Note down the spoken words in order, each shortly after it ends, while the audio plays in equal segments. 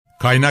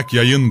Kaynak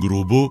Yayın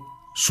Grubu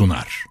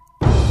sunar.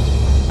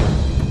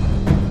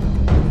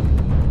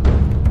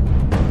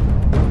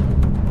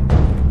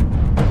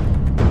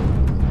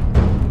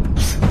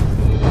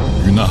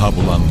 Günaha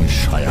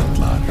bulanmış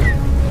hayatlar,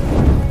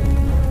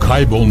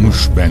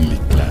 kaybolmuş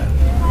benlikler,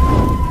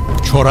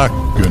 çorak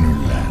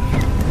gönüller,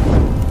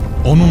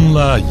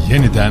 onunla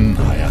yeniden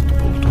hayat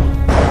buldu.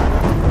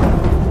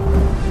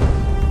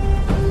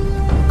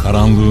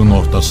 Karanlığın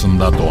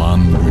ortasında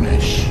doğan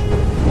güneş,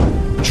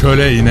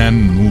 çöle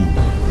inen nur,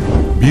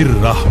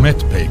 bir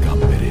rahmet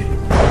peygamberi.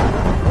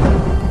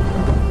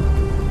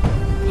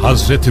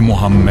 Hazreti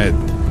Muhammed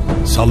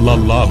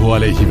sallallahu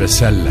aleyhi ve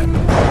sellem,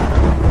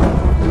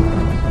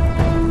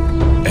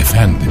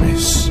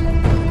 Efendimiz.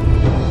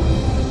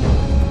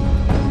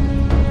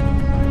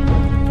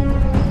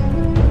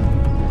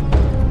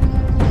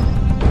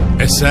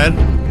 Eser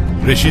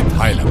Reşit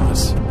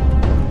Haylamaz.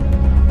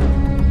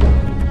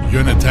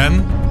 Yöneten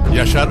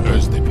Yaşar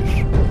Özdemir.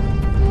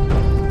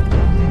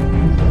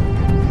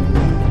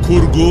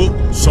 Kurgu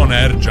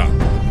Soner Can.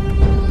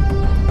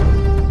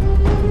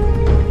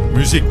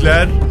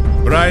 Müzikler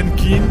Brian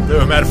Keane ve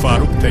Ömer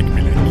Faruk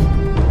Tekbilek.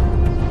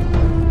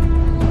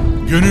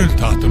 Gönül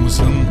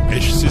tahtımızın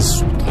eşsiz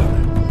sultanı,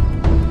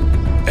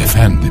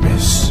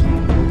 Efendimiz.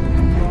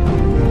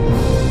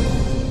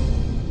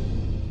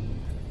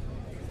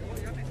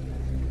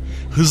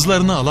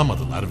 Hızlarını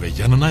alamadılar ve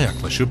yanına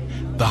yaklaşıp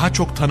daha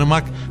çok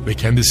tanımak ve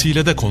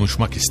kendisiyle de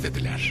konuşmak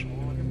istediler.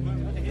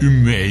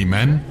 Ümmü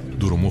Eymen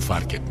durumu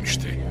fark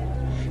etmişti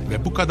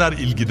ve bu kadar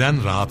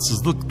ilgiden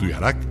rahatsızlık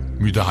duyarak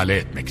müdahale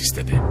etmek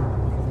istedi.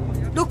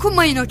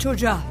 Dokunmayın o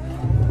çocuğa.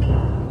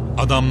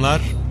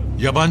 Adamlar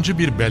yabancı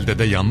bir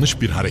beldede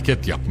yanlış bir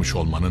hareket yapmış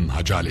olmanın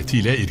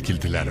hacaletiyle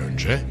irkildiler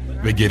önce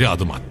ve geri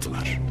adım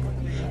attılar.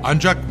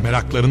 Ancak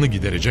meraklarını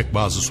giderecek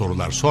bazı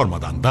sorular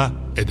sormadan da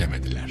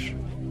edemediler.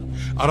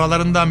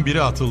 Aralarından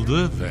biri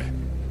atıldı ve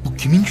 "Bu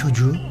kimin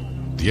çocuğu?"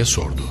 diye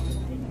sordu.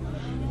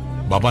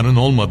 Babanın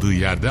olmadığı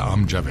yerde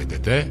amca ve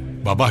dede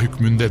baba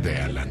hükmünde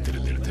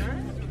değerlendirilirdi.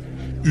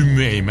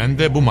 Ümmü Eymen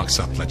de bu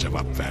maksatla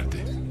cevap verdi.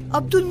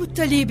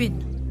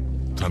 Abdülmuttalib'in.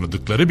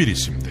 Tanıdıkları bir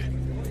isimdi.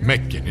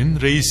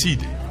 Mekke'nin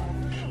reisiydi.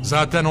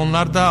 Zaten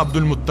onlar da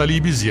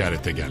Abdülmuttalib'i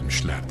ziyarete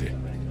gelmişlerdi.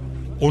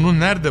 Onu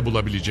nerede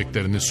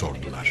bulabileceklerini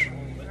sordular.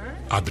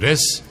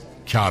 Adres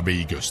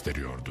Kabe'yi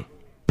gösteriyordu.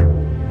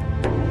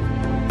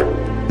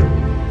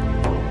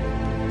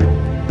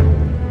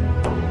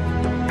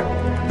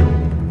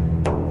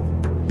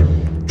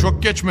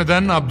 Çok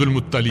geçmeden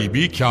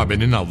Abdülmuttalib'i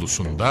Kabe'nin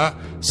avlusunda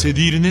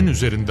sedirinin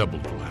üzerinde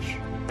buldular.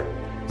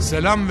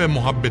 Selam ve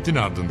muhabbetin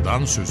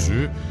ardından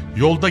sözü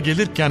yolda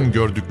gelirken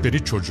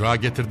gördükleri çocuğa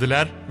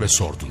getirdiler ve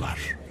sordular.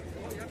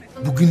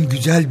 "Bugün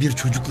güzel bir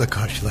çocukla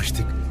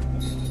karşılaştık.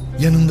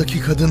 Yanındaki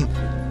kadın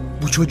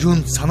bu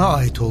çocuğun sana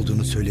ait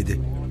olduğunu söyledi."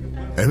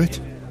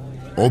 "Evet,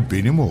 o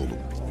benim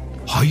oğlum."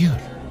 "Hayır,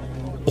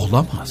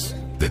 olamaz,"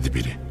 dedi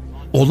biri.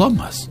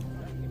 "Olamaz.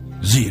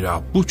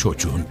 Zira bu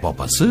çocuğun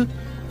babası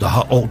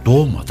daha o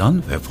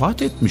doğmadan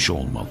vefat etmiş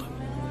olmalı."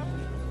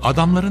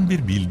 Adamların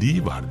bir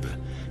bildiği vardı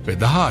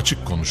ve daha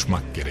açık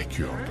konuşmak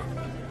gerekiyordu.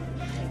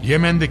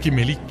 Yemen'deki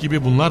Melik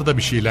gibi bunlar da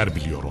bir şeyler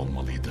biliyor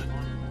olmalıydı.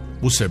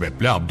 Bu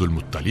sebeple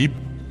Abdülmuttalib,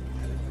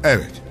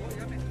 "Evet,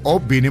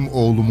 o benim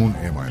oğlumun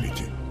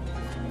emaneti.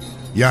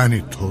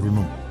 Yani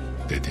torunum,"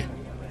 dedi.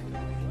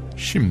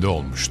 Şimdi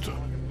olmuştu.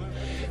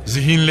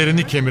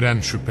 Zihinlerini kemiren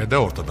şüphe de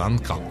ortadan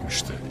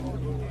kalkmıştı.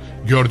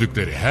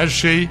 Gördükleri her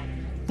şey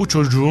bu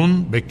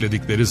çocuğun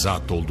bekledikleri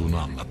zat olduğunu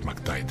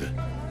anlatmaktaydı.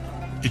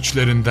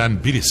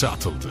 İçlerinden birisi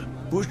atıldı.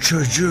 "Bu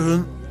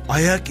çocuğun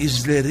ayak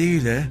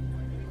izleriyle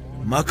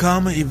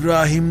makamı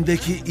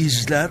İbrahim'deki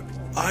izler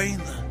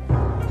aynı.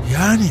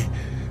 Yani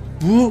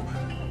bu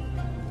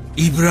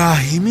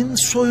İbrahim'in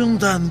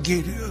soyundan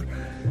geliyor.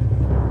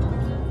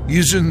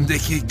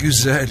 Yüzündeki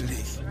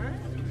güzellik,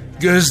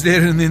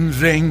 gözlerinin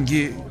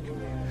rengi,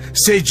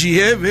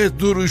 seciye ve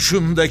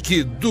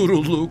duruşundaki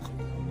duruluk,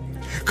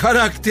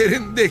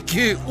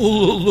 karakterindeki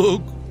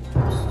ululuk,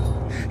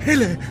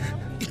 hele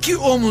iki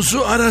omuzu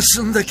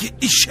arasındaki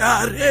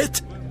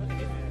işaret,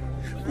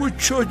 bu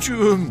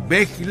çocuğun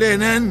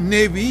beklenen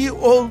nebi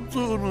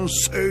olduğunu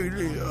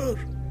söylüyor."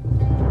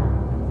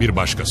 Bir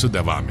başkası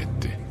devam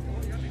etti.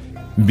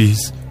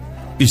 "Biz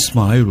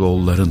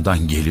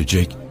İsmailoğullarından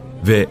gelecek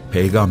ve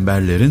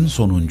peygamberlerin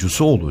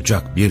sonuncusu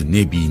olacak bir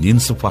nebinin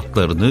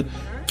sıfatlarını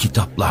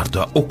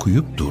kitaplarda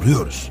okuyup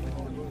duruyoruz.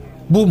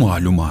 Bu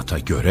malumata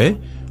göre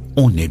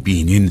o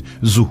nebinin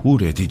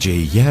zuhur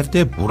edeceği yer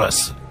de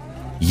burası.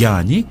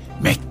 Yani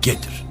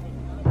Mekke'dir."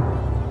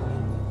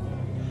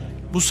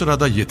 Bu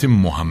sırada yetim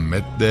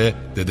Muhammed de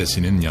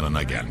dedesinin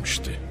yanına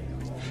gelmişti.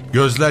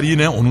 Gözler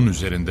yine onun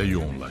üzerinde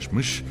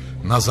yoğunlaşmış,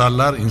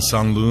 nazarlar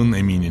insanlığın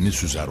eminini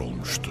süzer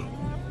olmuştu.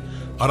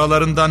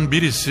 Aralarından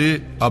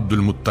birisi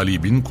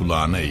Abdülmuttalib'in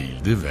kulağına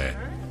eğildi ve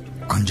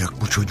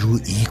 "Ancak bu çocuğu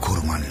iyi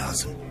koruman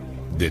lazım,"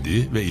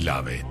 dedi ve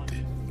ilave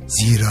etti.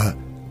 "Zira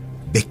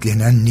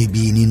beklenen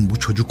nebinin bu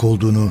çocuk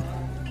olduğunu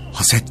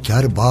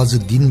hasetkar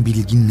bazı din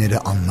bilginleri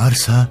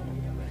anlarsa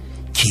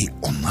Ki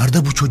onlar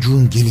da bu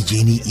çocuğun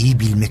geleceğini iyi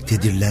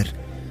bilmektedirler.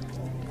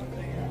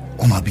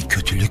 Ona bir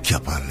kötülük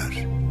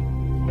yaparlar.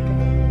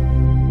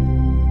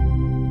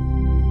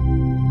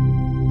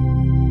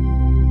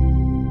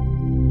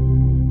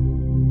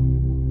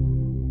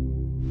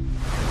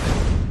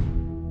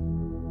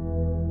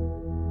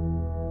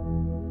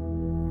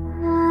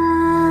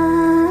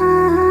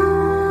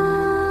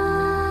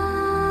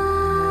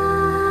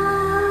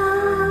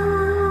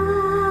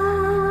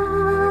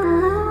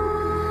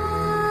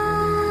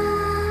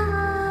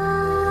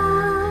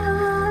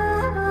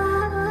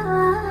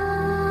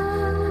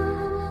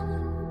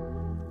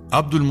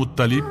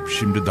 Abdülmuttalip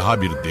şimdi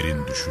daha bir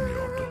derin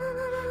düşünüyordu.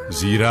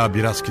 Zira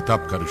biraz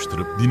kitap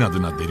karıştırıp din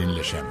adına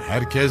derinleşen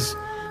herkes,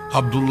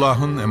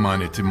 Abdullah'ın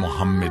emaneti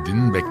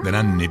Muhammed'in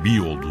beklenen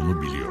nebi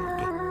olduğunu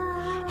biliyordu.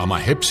 Ama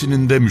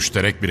hepsinin de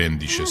müşterek bir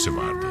endişesi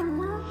vardı.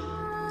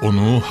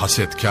 Onu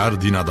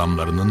hasetkar din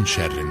adamlarının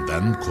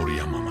şerrinden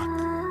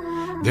koruyamamak.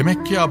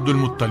 Demek ki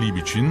Abdülmuttalip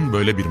için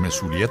böyle bir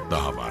mesuliyet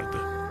daha vardı.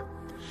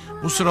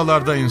 Bu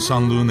sıralarda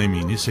insanlığın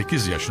emini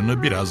 8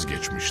 yaşını biraz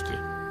geçmişti.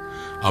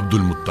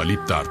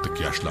 Abdülmuttalip de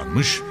artık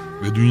yaşlanmış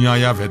ve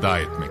dünyaya veda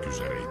etmek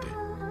üzereydi.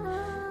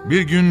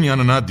 Bir gün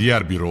yanına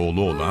diğer bir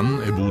oğlu olan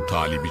Ebu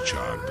Talib'i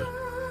çağırdı.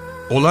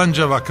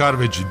 Olanca vakar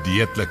ve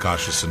ciddiyetle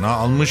karşısına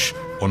almış,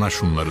 ona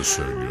şunları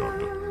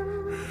söylüyordu.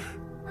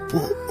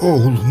 Bu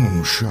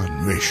oğlumun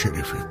şan ve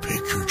şerefi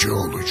pek yüce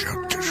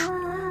olacaktır.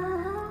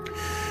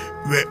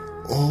 Ve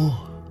o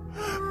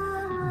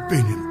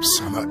benim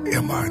sana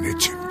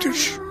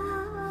emanetimdir.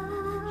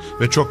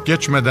 Ve çok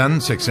geçmeden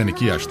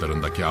 82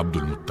 yaşlarındaki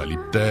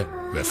Abdülmuttalip de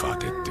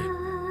vefat etti.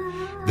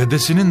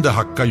 Dedesinin de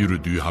Hakk'a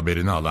yürüdüğü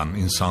haberini alan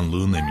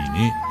insanlığın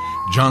emini,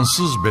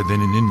 cansız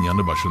bedeninin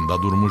yanı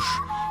başında durmuş,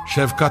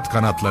 şefkat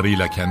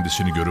kanatlarıyla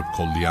kendisini görüp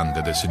kollayan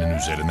dedesinin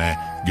üzerine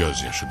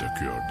gözyaşı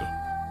döküyordu.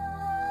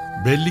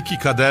 Belli ki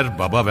kader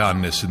baba ve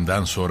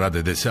annesinden sonra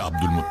dedesi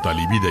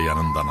Abdülmuttalip'i de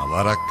yanından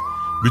alarak,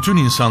 bütün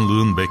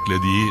insanlığın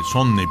beklediği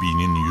son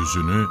nebinin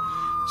yüzünü,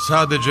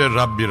 sadece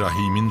Rabbi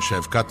Rahim'in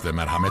şefkat ve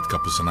merhamet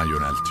kapısına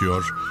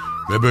yöneltiyor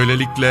ve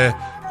böylelikle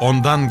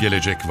ondan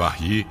gelecek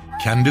vahyi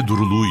kendi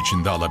duruluğu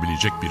içinde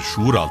alabilecek bir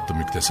şuur altı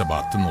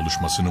müktesebatın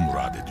oluşmasını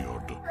murad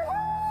ediyordu.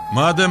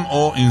 Madem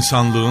o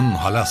insanlığın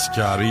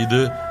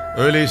halaskârıydı,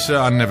 öyleyse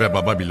anne ve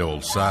baba bile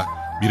olsa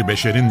bir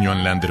beşerin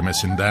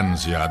yönlendirmesinden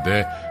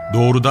ziyade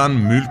doğrudan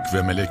mülk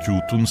ve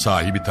melekûtun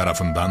sahibi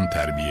tarafından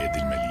terbiye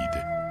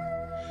edilmeliydi.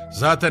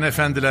 Zaten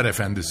efendiler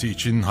efendisi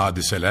için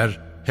hadiseler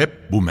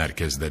hep bu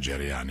merkezde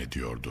cereyan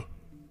ediyordu.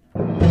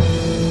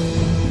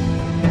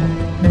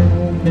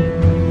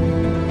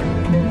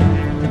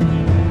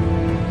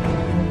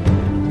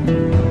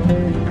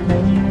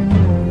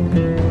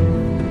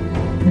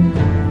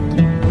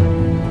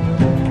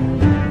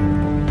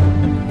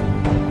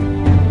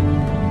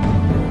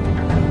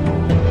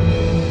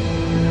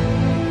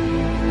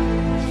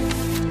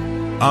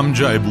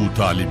 Amca Ebu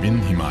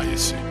Talib'in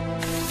himayesi.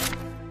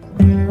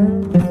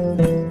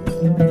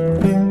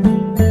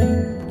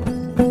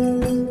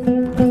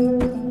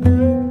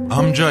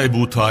 Amca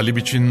Ebu Talib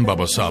için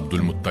babası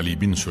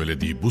Abdülmuttalib'in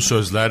söylediği bu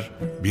sözler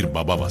bir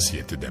baba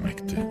vasiyeti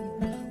demekti.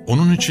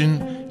 Onun için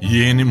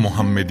yeğeni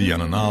Muhammed'i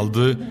yanına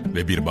aldı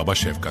ve bir baba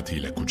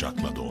şefkatiyle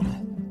kucakladı onu.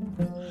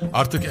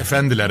 Artık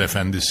efendiler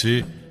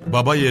efendisi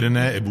baba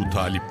yerine Ebu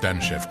Talib'den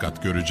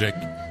şefkat görecek,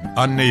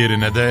 anne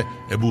yerine de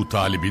Ebu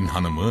Talib'in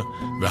hanımı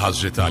ve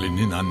Hazreti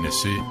Ali'nin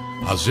annesi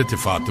Hazreti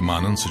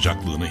Fatıma'nın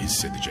sıcaklığını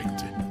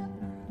hissedecekti.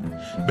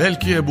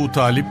 Belki Ebu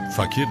Talib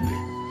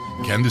fakirdi,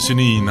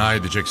 kendisini ina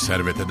edecek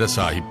servete de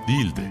sahip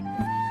değildi.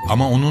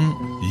 Ama onun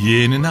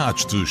yeğenine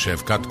açtığı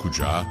şefkat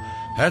kucağı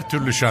her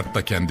türlü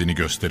şartta kendini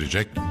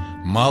gösterecek,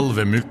 mal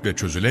ve mülkle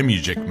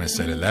çözülemeyecek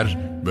meseleler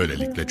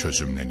böylelikle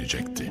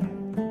çözümlenecekti.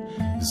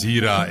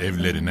 Zira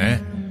evlerine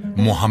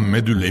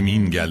Muhammedül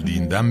Emin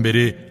geldiğinden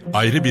beri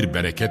ayrı bir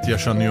bereket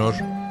yaşanıyor,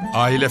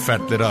 aile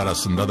fertleri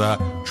arasında da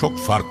çok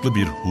farklı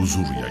bir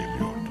huzur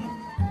yayılıyordu.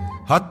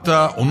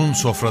 Hatta onun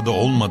sofrada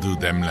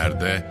olmadığı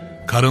demlerde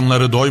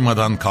karınları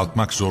doymadan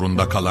kalkmak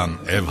zorunda kalan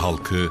ev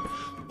halkı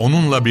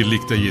onunla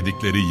birlikte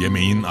yedikleri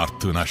yemeğin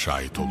arttığına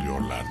şahit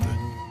oluyorlardı.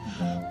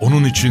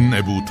 Onun için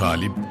Ebu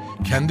Talib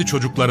kendi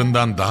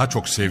çocuklarından daha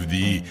çok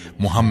sevdiği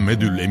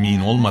Muhammedül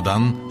Emin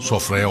olmadan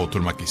sofraya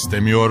oturmak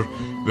istemiyor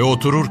ve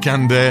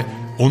otururken de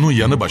onu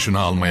yanı başına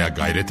almaya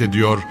gayret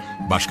ediyor,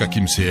 başka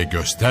kimseye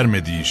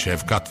göstermediği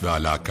şefkat ve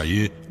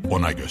alakayı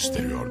ona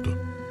gösteriyordu.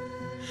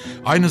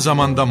 Aynı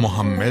zamanda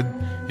Muhammed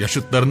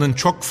yaşıtlarının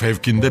çok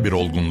fevkinde bir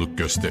olgunluk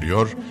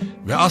gösteriyor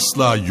ve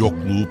asla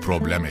yokluğu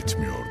problem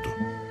etmiyordu.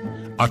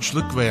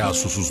 Açlık veya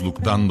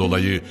susuzluktan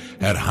dolayı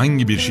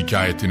herhangi bir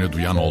şikayetini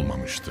duyan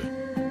olmamıştı.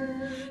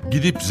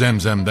 Gidip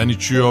zemzemden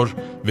içiyor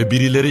ve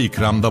birileri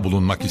ikramda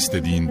bulunmak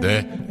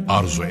istediğinde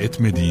arzu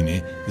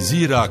etmediğini,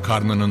 zira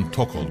karnının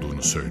tok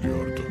olduğunu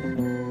söylüyordu.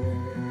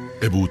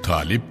 Ebu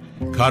Talib,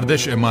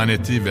 kardeş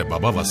emaneti ve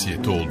baba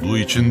vasiyeti olduğu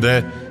için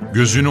de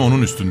gözünü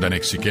onun üstünden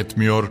eksik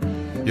etmiyor,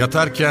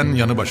 yatarken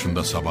yanı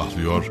başında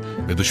sabahlıyor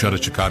ve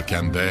dışarı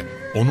çıkarken de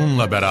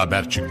onunla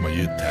beraber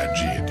çıkmayı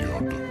tercih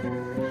ediyordu.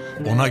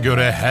 Ona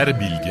göre her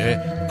bilge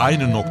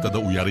aynı noktada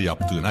uyarı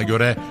yaptığına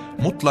göre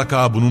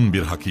mutlaka bunun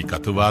bir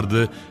hakikati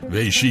vardı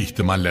ve işi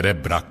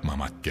ihtimallere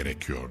bırakmamak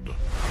gerekiyordu.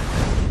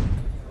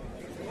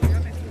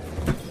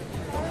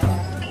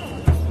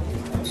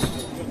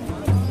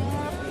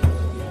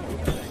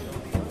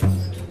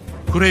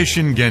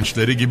 Kureyş'in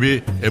gençleri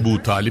gibi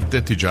Ebu Talip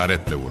de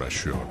ticaretle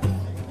uğraşıyordu.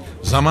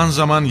 Zaman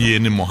zaman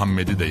yeğeni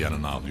Muhammed'i de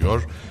yanına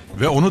alıyor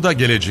ve onu da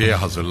geleceğe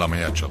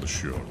hazırlamaya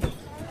çalışıyordu.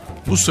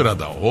 Bu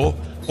sırada o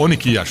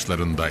 12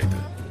 yaşlarındaydı.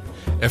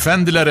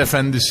 Efendiler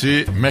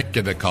efendisi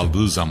Mekke'de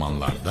kaldığı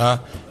zamanlarda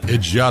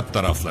Eciyat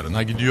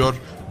taraflarına gidiyor,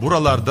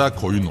 buralarda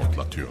koyun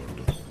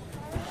otlatıyordu.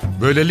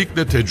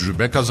 Böylelikle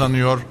tecrübe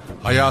kazanıyor,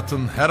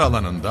 hayatın her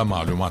alanında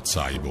malumat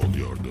sahibi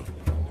oluyordu.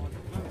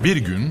 Bir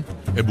gün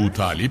Ebu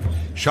Talip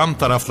Şam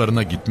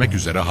taraflarına gitmek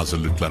üzere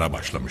hazırlıklara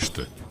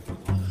başlamıştı.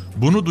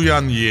 Bunu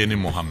duyan yeğeni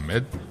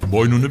Muhammed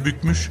boynunu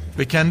bükmüş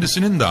ve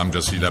kendisinin de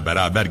amcasıyla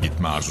beraber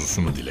gitme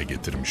arzusunu dile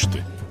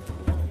getirmişti.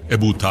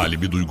 Ebu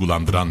Talib'i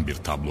duygulandıran bir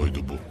tabloydu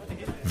bu.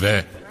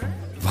 Ve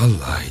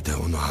 "Vallahi de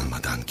onu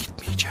almadan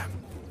gitmeyeceğim.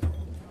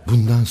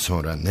 Bundan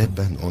sonra ne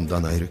ben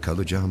ondan ayrı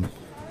kalacağım,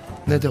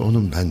 ne de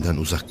onun benden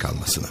uzak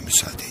kalmasına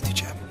müsaade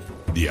edeceğim,"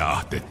 diye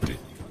ahdetti.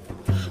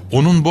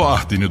 Onun bu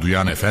ahdini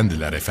duyan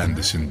efendiler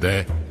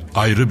efendisinde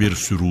ayrı bir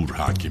sürur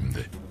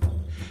hakimdi.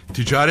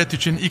 Ticaret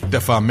için ilk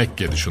defa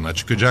Mekke dışına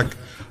çıkacak,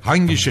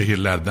 hangi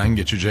şehirlerden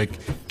geçecek,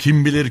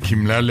 kim bilir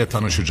kimlerle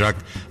tanışacak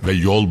ve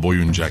yol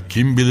boyunca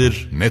kim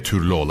bilir ne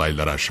türlü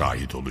olaylara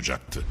şahit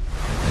olacaktı.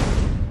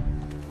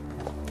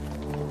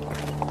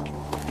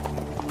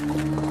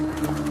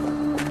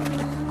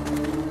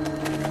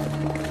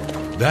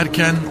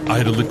 Derken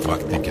ayrılık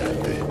vakti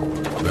geldi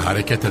ve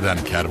hareket eden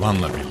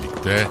kervanla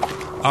birlikte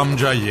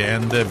amca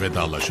yeğen de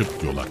vedalaşıp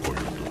yola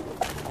koyuldu.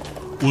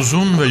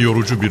 Uzun ve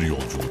yorucu bir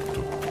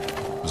yolculuktu.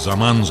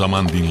 Zaman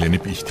zaman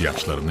dinlenip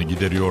ihtiyaçlarını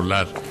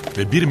gideriyorlar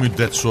ve bir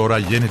müddet sonra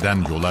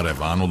yeniden yola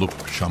revan olup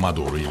Şam'a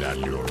doğru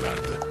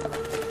ilerliyorlardı.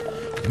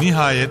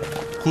 Nihayet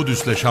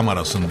Kudüs'le Şam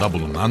arasında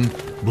bulunan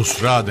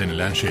Busra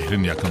denilen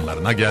şehrin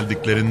yakınlarına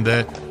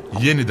geldiklerinde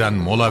yeniden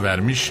mola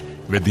vermiş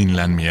ve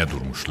dinlenmeye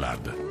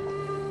durmuşlardı.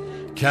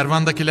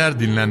 Kervandakiler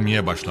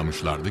dinlenmeye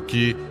başlamışlardı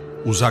ki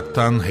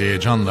uzaktan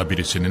heyecanla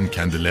birisinin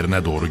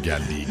kendilerine doğru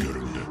geldiği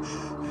görüldü.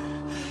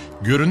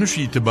 Görünüş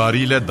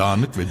itibariyle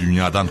dağınık ve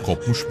dünyadan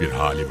kopmuş bir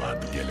hali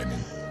vardı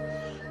gelenin.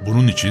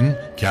 Bunun için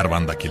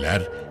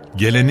kervandakiler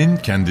gelenin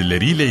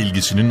kendileriyle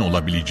ilgisinin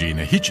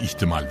olabileceğine hiç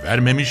ihtimal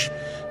vermemiş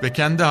ve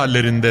kendi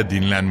hallerinde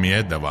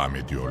dinlenmeye devam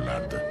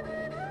ediyorlardı.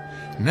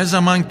 Ne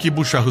zaman ki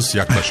bu şahıs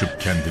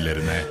yaklaşıp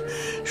kendilerine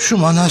 "Şu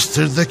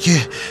manastırdaki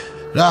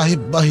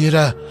rahip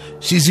Bahira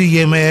sizi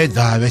yemeğe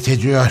davet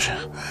ediyor,"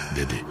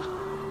 dedi.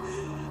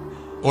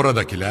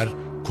 Oradakiler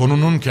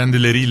konunun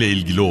kendileriyle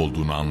ilgili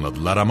olduğunu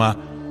anladılar ama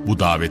bu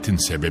davetin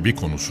sebebi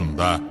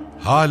konusunda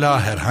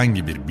hala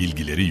herhangi bir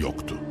bilgileri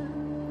yoktu.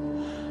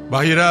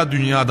 Bahira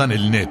dünyadan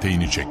elini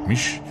eteğini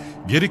çekmiş,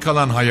 geri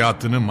kalan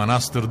hayatını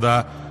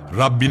manastırda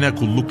Rabbine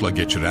kullukla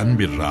geçiren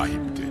bir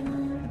rahipti.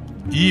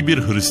 İyi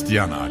bir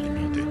Hristiyan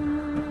alimiydi.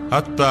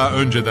 Hatta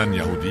önceden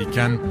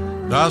Yahudiyken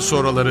daha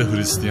sonraları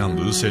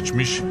Hristiyanlığı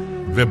seçmiş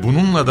ve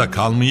bununla da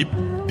kalmayıp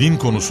din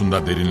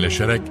konusunda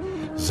derinleşerek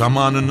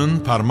zamanının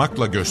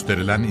parmakla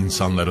gösterilen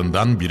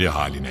insanlarından biri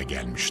haline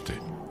gelmişti.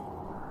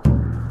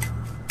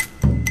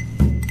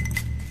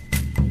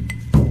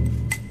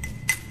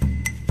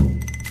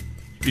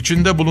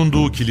 İçinde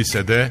bulunduğu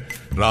kilisede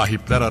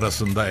rahipler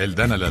arasında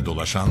elden ele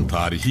dolaşan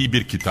tarihi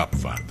bir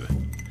kitap vardı.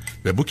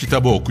 Ve bu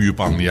kitabı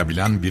okuyup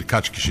anlayabilen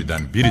birkaç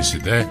kişiden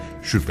birisi de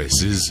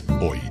şüphesiz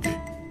o idi.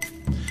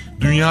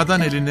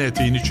 Dünyadan elini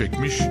eteğini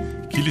çekmiş,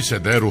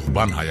 kilisede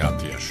ruhban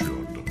hayatı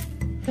yaşıyordu.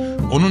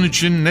 Onun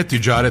için ne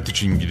ticaret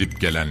için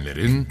gidip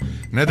gelenlerin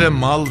ne de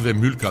mal ve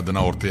mülk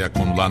adına ortaya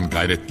konulan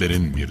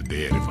gayretlerin bir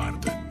değeri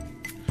vardı.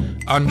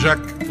 Ancak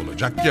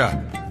olacak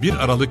ya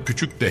bir aralık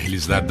küçük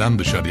dehlizlerden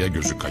dışarıya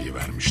gözü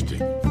kayıvermişti.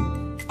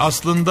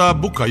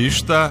 Aslında bu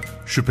kayış da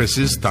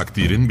şüphesiz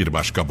takdirin bir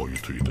başka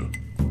boyutuydu.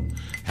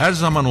 Her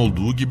zaman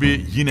olduğu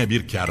gibi yine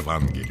bir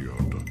kervan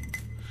geliyordu.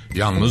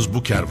 Yalnız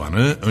bu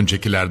kervanı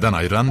öncekilerden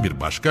ayıran bir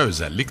başka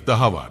özellik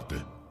daha vardı.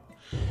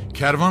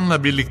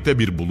 Kervanla birlikte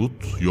bir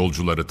bulut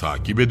yolcuları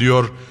takip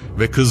ediyor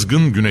ve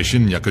kızgın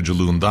güneşin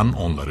yakıcılığından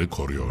onları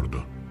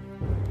koruyordu.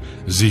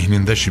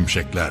 Zihninde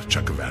şimşekler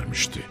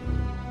çakıvermişti.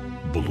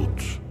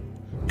 Bulut,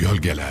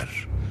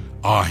 gölgeler,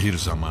 ahir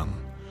zaman,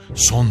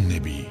 son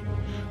nebi,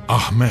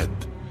 Ahmet,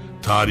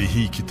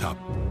 tarihi kitap.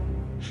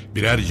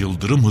 Birer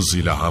yıldırım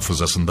hızıyla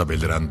hafızasında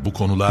beliren bu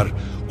konular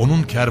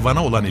onun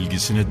kervana olan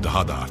ilgisini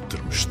daha da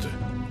arttırmıştı.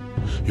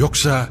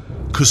 Yoksa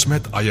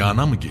kısmet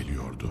ayağına mı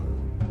geliyordu?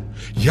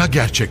 Ya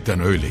gerçekten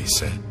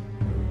öyleyse?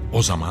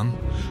 O zaman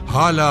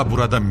hala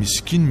burada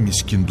miskin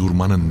miskin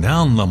durmanın ne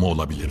anlamı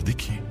olabilirdi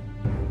ki?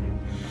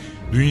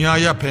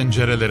 Dünyaya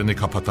pencerelerini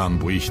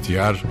kapatan bu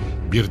ihtiyar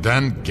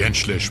birden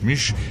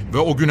gençleşmiş ve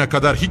o güne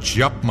kadar hiç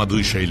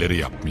yapmadığı şeyleri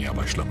yapmaya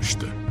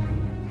başlamıştı.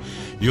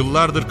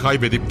 Yıllardır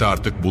kaybedip de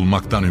artık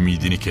bulmaktan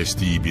ümidini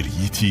kestiği bir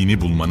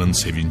yitiğini bulmanın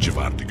sevinci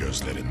vardı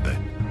gözlerinde.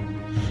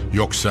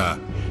 Yoksa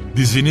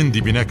dizinin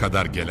dibine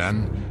kadar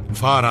gelen,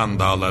 Faran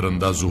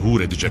dağlarında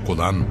zuhur edecek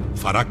olan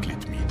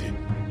Faraklit miydi?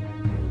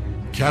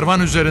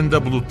 Kervan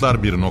üzerinde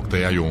bulutlar bir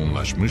noktaya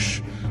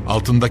yoğunlaşmış,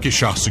 altındaki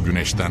şahsı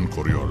güneşten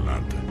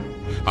koruyorlardı.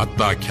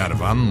 Hatta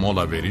kervan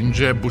mola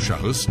verince bu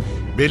şahıs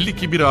belli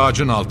ki bir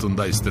ağacın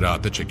altında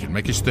istirahate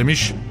çekilmek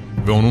istemiş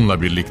ve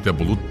onunla birlikte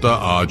bulut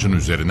da ağacın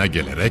üzerine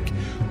gelerek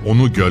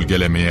onu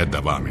gölgelemeye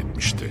devam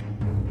etmişti.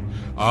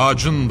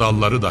 Ağacın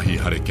dalları dahi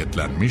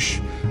hareketlenmiş,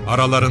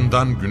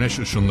 aralarından güneş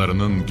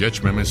ışınlarının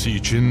geçmemesi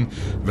için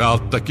ve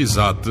alttaki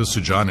zatı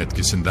sıcağın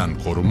etkisinden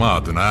koruma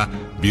adına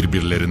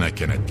birbirlerine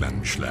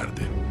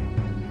kenetlenmişlerdi.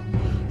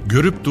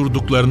 Görüp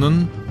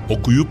durduklarının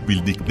okuyup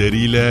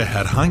bildikleriyle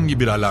herhangi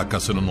bir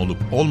alakasının olup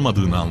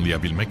olmadığını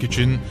anlayabilmek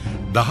için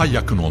daha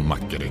yakın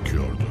olmak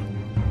gerekiyordu.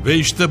 Ve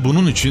işte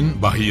bunun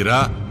için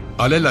Bahira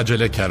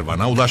alelacele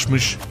kervana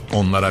ulaşmış,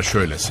 onlara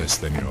şöyle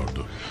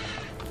sesleniyordu.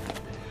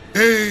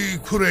 Ey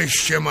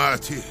Kureyş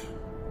cemaati!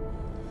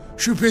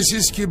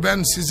 Şüphesiz ki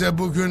ben size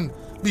bugün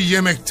bir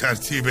yemek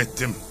tertip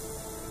ettim.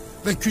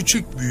 Ve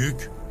küçük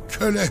büyük,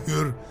 köle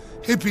hür,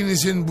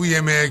 hepinizin bu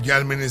yemeğe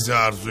gelmenizi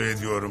arzu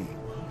ediyorum.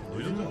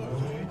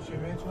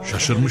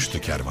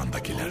 Şaşırmıştı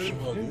kervandakiler.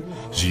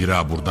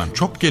 Zira buradan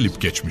çok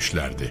gelip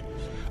geçmişlerdi.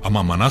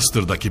 Ama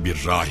manastırdaki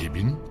bir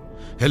rahibin,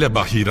 hele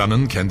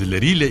Bahira'nın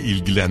kendileriyle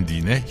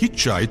ilgilendiğine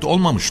hiç şahit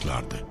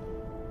olmamışlardı.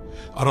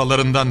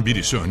 Aralarından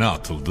birisi öne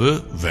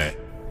atıldı ve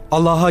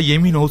Allah'a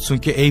yemin olsun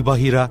ki ey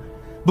Bahira,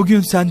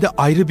 bugün sende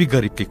ayrı bir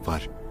gariplik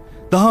var.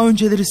 Daha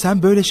önceleri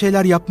sen böyle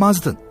şeyler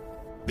yapmazdın,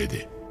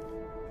 dedi.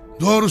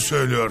 Doğru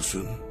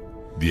söylüyorsun,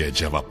 diye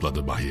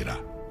cevapladı Bahira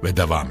ve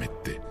devam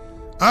etti.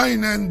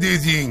 Aynen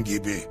dediğin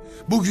gibi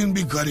bugün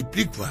bir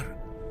gariplik var.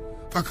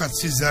 Fakat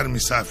sizler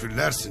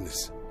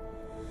misafirlersiniz.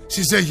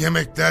 Size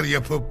yemekler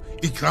yapıp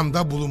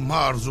ikramda bulunma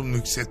arzum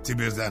nüksetti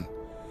birden.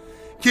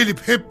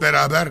 Gelip hep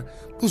beraber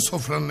bu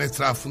sofranın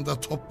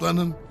etrafında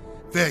toplanın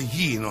ve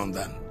yiyin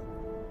ondan.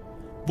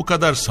 Bu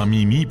kadar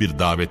samimi bir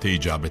davete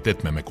icabet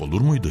etmemek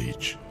olur muydu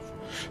hiç?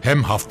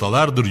 Hem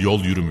haftalardır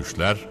yol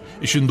yürümüşler,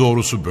 işin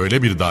doğrusu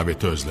böyle bir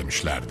daveti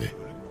özlemişlerdi.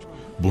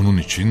 Bunun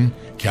için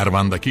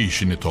kervandaki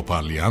işini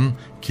toparlayan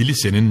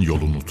kilisenin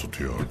yolunu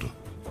tutuyordu.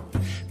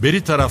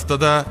 Beri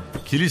tarafta da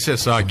kilise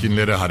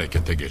sakinleri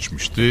harekete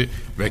geçmişti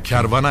ve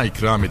kervana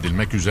ikram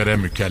edilmek üzere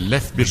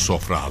mükellef bir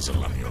sofra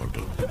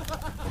hazırlanıyordu.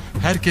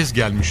 Herkes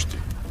gelmişti.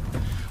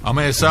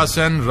 Ama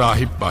esasen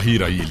rahip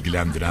Bahira'yı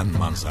ilgilendiren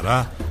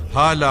manzara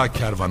hala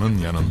kervanın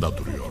yanında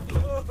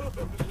duruyordu.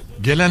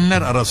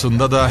 Gelenler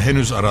arasında da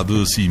henüz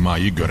aradığı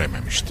simayı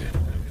görememişti.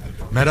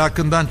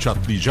 Merakından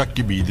çatlayacak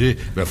gibiydi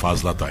ve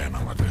fazla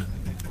dayanamadı.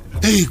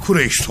 Ey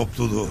Kureyş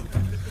topluluğu!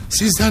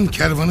 Sizden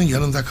kervanın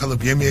yanında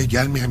kalıp yemeğe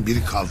gelmeyen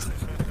biri kaldı mı?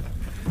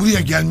 Buraya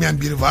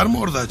gelmeyen biri var mı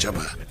orada acaba?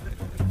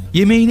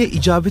 Yemeğine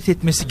icabet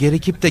etmesi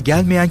gerekip de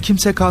gelmeyen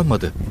kimse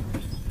kalmadı.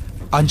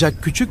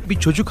 Ancak küçük bir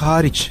çocuk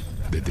hariç,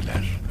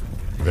 dediler.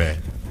 Ve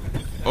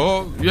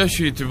o yaş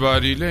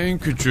itibariyle en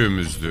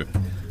küçüğümüzdü.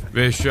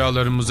 Ve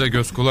eşyalarımıza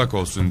göz kulak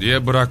olsun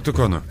diye bıraktık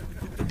onu,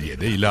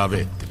 diye de ilave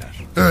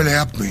ettiler. Öyle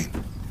yapmayın,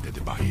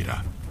 dedi Bahira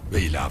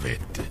ve ilave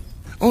etti.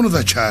 Onu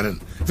da çağırın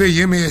ve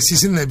yemeğe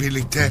sizinle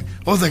birlikte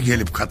o da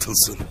gelip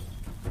katılsın.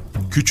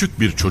 Küçük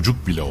bir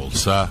çocuk bile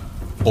olsa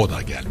o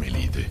da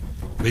gelmeliydi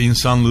ve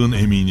insanlığın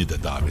emini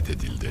de davet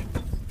edildi.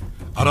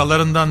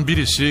 Aralarından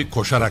birisi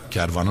koşarak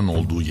kervanın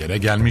olduğu yere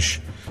gelmiş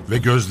ve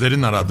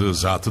gözlerin aradığı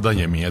zatı da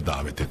yemeğe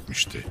davet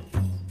etmişti.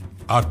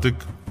 Artık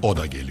o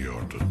da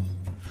geliyordu.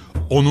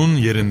 Onun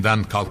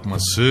yerinden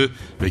kalkması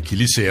ve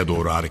kiliseye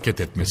doğru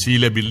hareket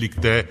etmesiyle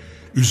birlikte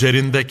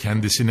üzerinde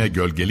kendisine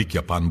gölgelik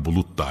yapan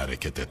bulut da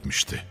hareket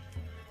etmişti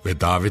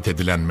ve davet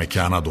edilen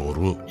mekana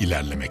doğru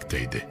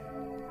ilerlemekteydi.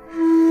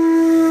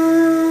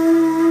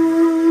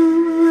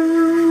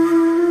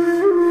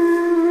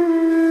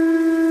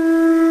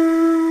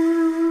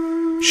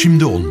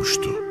 Şimdi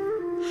olmuştu.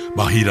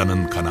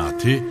 Bahira'nın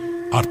kanaati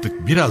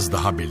artık biraz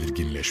daha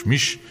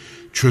belirginleşmiş,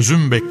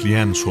 çözüm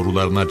bekleyen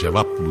sorularına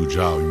cevap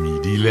bulacağı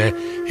ümidiyle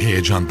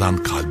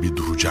heyecandan kalbi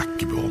duracak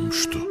gibi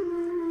olmuştu.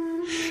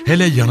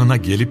 Hele yanına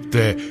gelip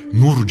de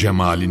nur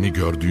cemalini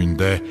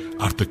gördüğünde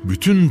artık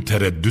bütün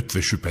tereddüt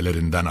ve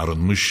şüphelerinden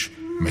arınmış,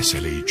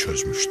 meseleyi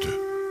çözmüştü.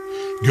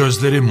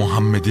 Gözleri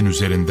Muhammed'in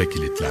üzerinde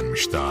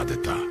kilitlenmişti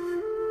adeta.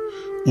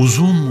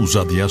 Uzun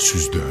uzadıya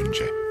süzdü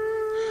önce.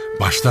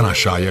 Baştan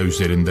aşağıya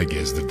üzerinde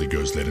gezdirdi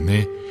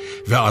gözlerini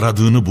ve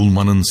aradığını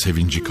bulmanın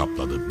sevinci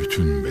kapladı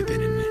bütün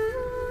bedenini.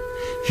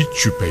 Hiç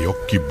şüphe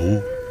yok ki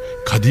bu,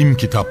 kadim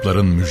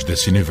kitapların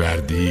müjdesini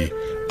verdiği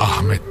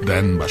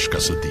Ahmet'ten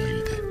başkası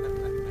değildi.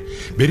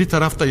 Beri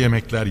tarafta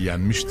yemekler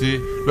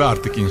yenmişti ve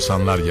artık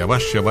insanlar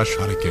yavaş yavaş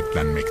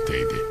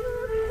hareketlenmekteydi.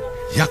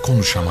 Ya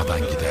konuşamadan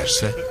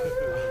giderse?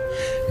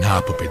 Ne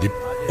yapıp edip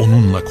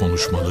onunla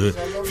konuşmalı,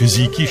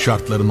 fiziki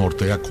şartların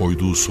ortaya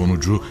koyduğu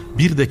sonucu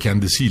bir de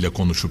kendisiyle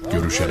konuşup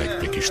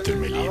görüşerek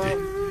pekiştirmeliydi.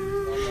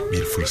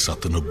 Bir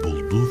fırsatını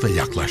buldu ve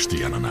yaklaştı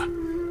yanına.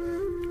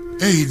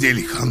 Ey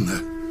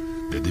delikanlı,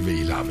 dedi ve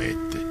ilave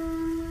etti.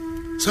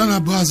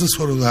 Sana bazı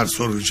sorular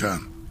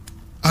soracağım.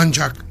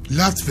 Ancak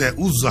Lat ve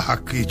Uzza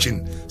hakkı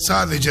için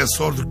sadece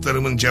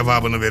sorduklarımın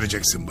cevabını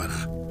vereceksin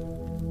bana.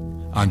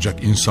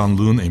 Ancak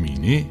insanlığın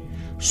emini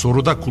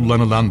soruda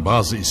kullanılan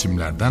bazı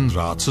isimlerden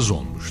rahatsız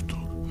olmuştu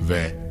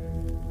ve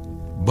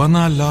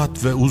 "Bana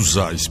Lat ve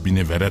Uzza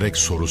ismini vererek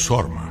soru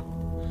sorma.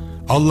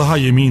 Allah'a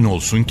yemin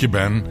olsun ki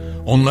ben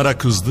onlara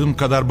kızdığım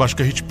kadar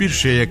başka hiçbir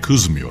şeye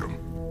kızmıyorum"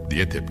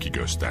 diye tepki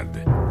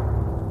gösterdi.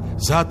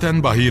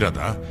 Zaten Bahira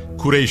da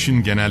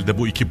Kureyş'in genelde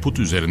bu iki put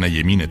üzerine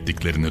yemin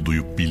ettiklerini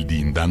duyup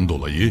bildiğinden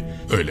dolayı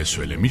öyle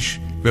söylemiş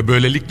ve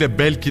böylelikle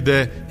belki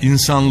de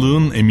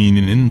insanlığın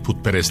emininin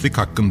putperestlik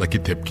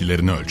hakkındaki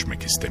tepkilerini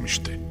ölçmek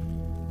istemişti.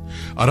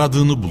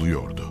 Aradığını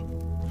buluyordu.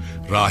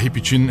 Rahip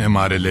için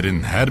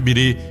emarelerin her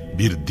biri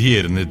bir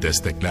diğerini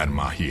destekler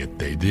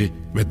mahiyetteydi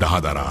ve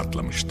daha da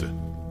rahatlamıştı.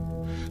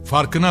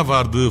 Farkına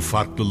vardığı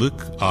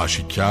farklılık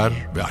aşikar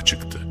ve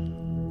açıktı.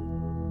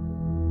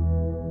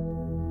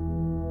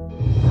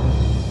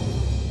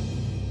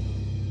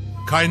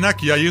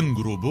 Kaynak Yayın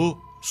Grubu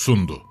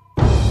sundu.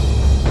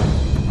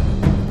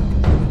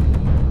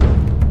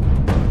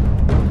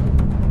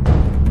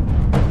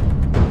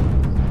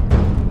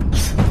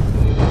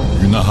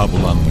 Günaha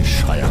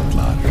bulanmış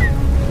hayatlar,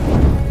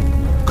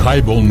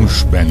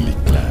 kaybolmuş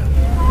benlikler,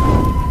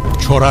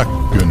 çorak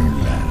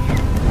gönüller,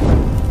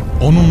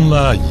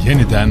 onunla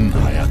yeniden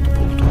hayat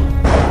buldu.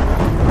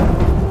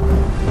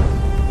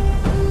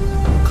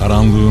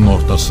 Karanlığın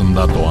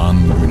ortasında doğan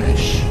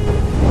güneş,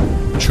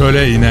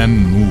 çöle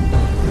inen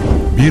nur,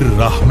 bir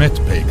rahmet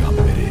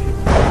peygamberi.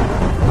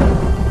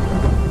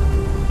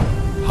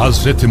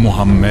 Hazreti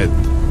Muhammed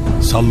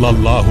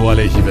sallallahu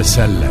aleyhi ve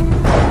sellem,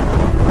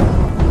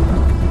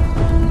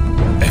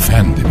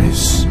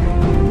 Efendimiz